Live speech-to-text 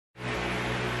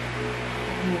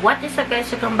What is up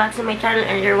guys? Welcome back to my channel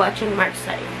and you're watching Mark's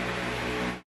Side.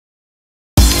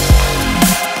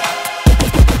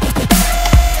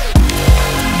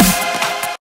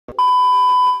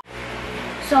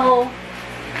 So,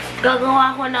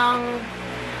 gagawa ko ng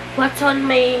what's on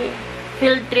my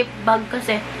field trip bag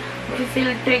kasi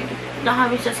field trip na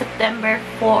kami sa September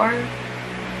 4.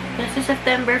 Kasi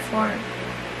September 4.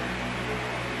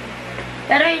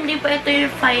 Pero hindi pa ito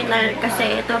yung final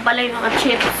kasi ito pala yung mga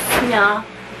chips niya.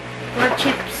 Mga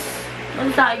chips.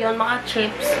 Ano tayo yun? Mga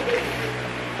chips.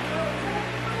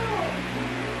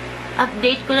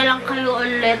 Update ko na lang kayo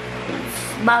ulit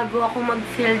bago ako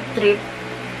mag-field trip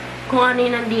kung ano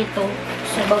yung nandito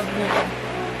sa bag nito.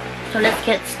 So, let's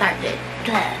get started.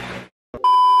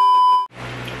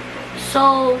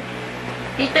 So,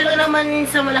 dito lang naman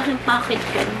sa malaking packet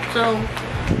yun. So,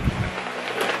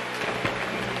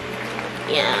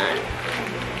 yan.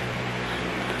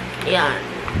 Yan.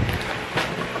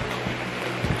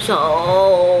 So,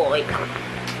 wait lang.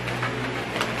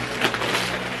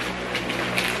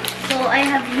 So, I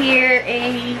have here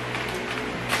a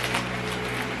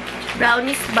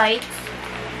brownies bites.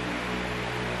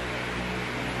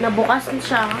 Nabukas na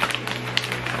siya.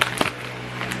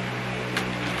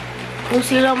 Kung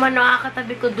sino man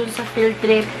nakakatabi ko dun sa field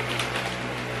trip.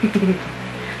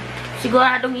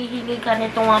 Siguradong hihingi ka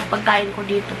nitong mga pagkain ko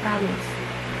dito, promise.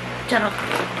 Charot.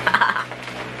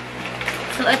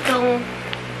 So, itong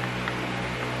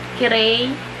kiray.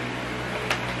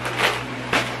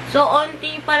 So,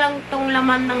 onti pa lang itong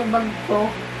laman ng bag ko.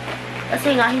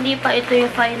 Kasi nga, hindi pa ito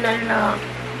yung final na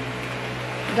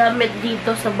gamit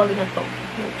dito sa bag na to.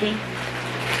 Okay?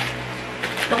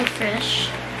 Itong fresh.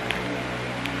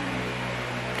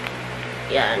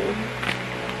 Yan.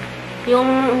 Yung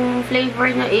flavor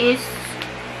niya is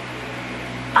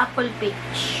apple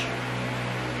peach.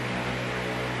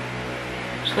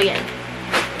 So, yan.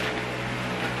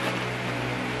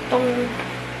 Itong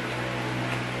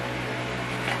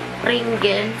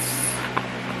Pringles.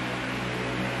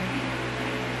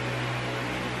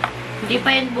 Hindi pa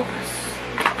yan bukas.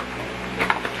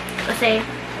 Kasi,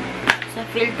 sa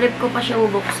field trip ko pa siya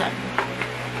bubuksan.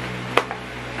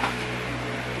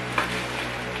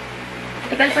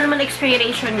 Tagal pa naman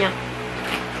expiration niya.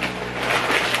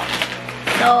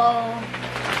 So,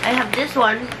 I have this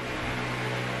one.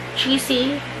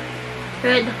 Cheesy.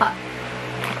 Red hot.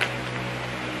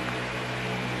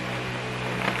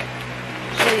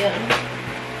 So, yan.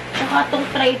 Tsaka itong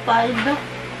tripod.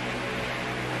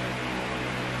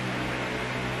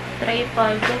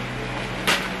 Tripod.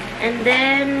 And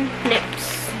then,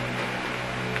 nips.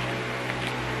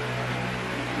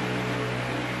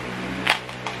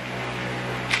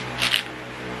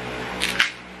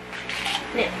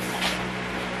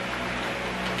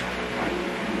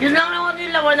 Yun lang naman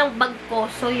yung laman ng bag ko.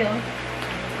 So, yun.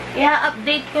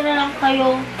 I-update ko na lang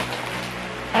kayo.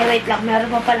 Ay, wait lang.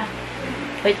 Meron pa pala.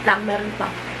 Wait lang. Meron pa.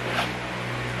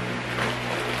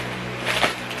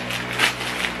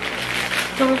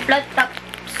 Yung flat tops.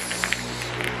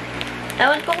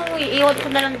 Ewan ko kung iiwan ko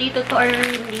na lang dito to or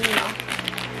hindi na.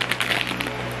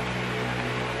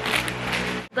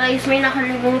 Guys, may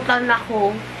nakalimutan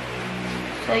ako.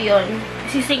 So, yun.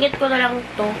 Sisingit ko na lang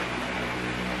to.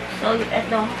 So,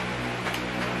 ito.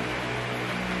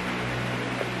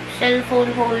 Cellphone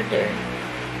holder.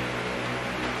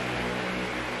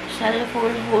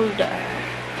 Cellphone holder.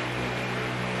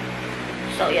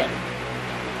 So, yan.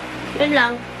 Yun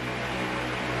lang.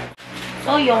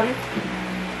 So, yun.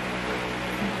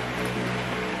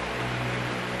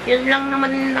 Yun lang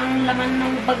naman ang laman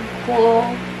ng bag ko.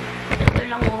 Ito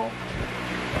lang, oh.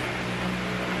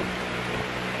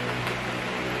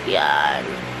 Yan.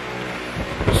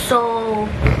 So,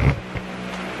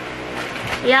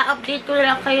 i-update ko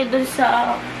lang kayo dun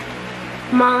sa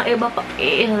mga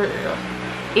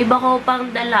iba ko pang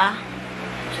dala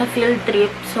sa field trip.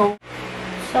 So,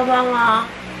 sa mga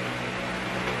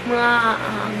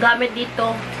gamit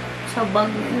dito sa bag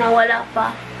na wala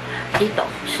pa dito.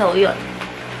 So, yun.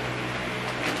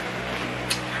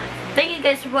 Thank you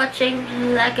guys for watching.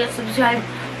 Like and subscribe.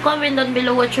 Comment down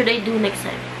below what should I do next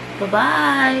time.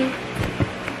 Bye-bye!